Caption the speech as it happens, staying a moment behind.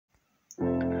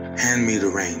Hand Me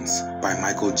The Reins by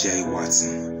Michael J.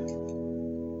 Watson.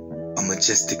 A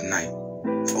majestic night,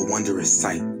 a wondrous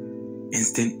sight,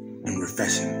 instant and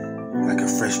refreshing, like a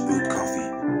fresh brewed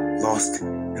coffee, lost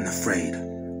and afraid,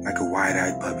 like a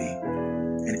wide-eyed puppy,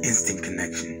 an instant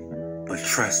connection, but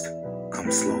trust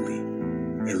comes slowly,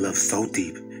 a love so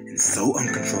deep and so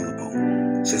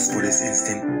uncontrollable, just for this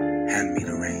instant, hand me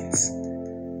the reins.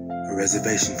 A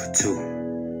reservation for two,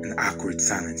 an awkward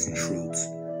silence intrudes.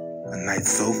 A night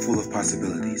so full of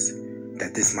possibilities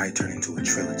that this might turn into a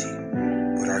trilogy.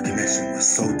 But our connection was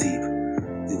so deep,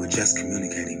 we were just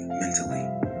communicating mentally.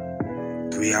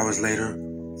 3 hours later,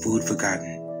 food forgotten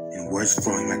and words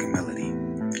flowing like a melody.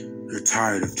 You're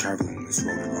tired of traveling this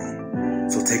road alone,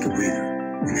 so take a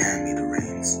breather and hand me the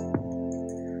reins.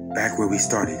 Back where we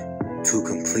started, two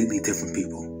completely different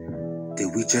people.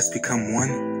 Did we just become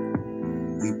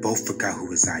one? We both forgot who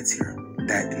resides here.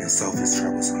 That in itself is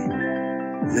troublesome.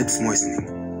 Lips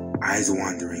moistening, eyes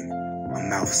wandering, a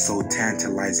mouth so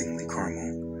tantalizingly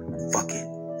caramel. Fuck it,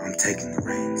 I'm taking the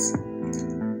reins.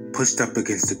 Pushed up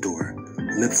against the door,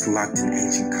 lips locked in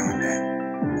ancient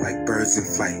combat. Like birds in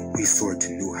flight, we soared to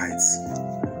new heights.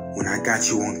 When I got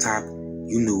you on top,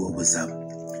 you knew what was up.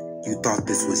 You thought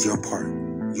this was your part,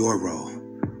 your role.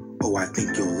 Oh, I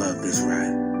think you'll love this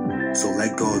ride. So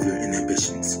let go of your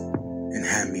inhibitions and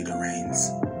hand me the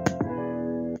reins.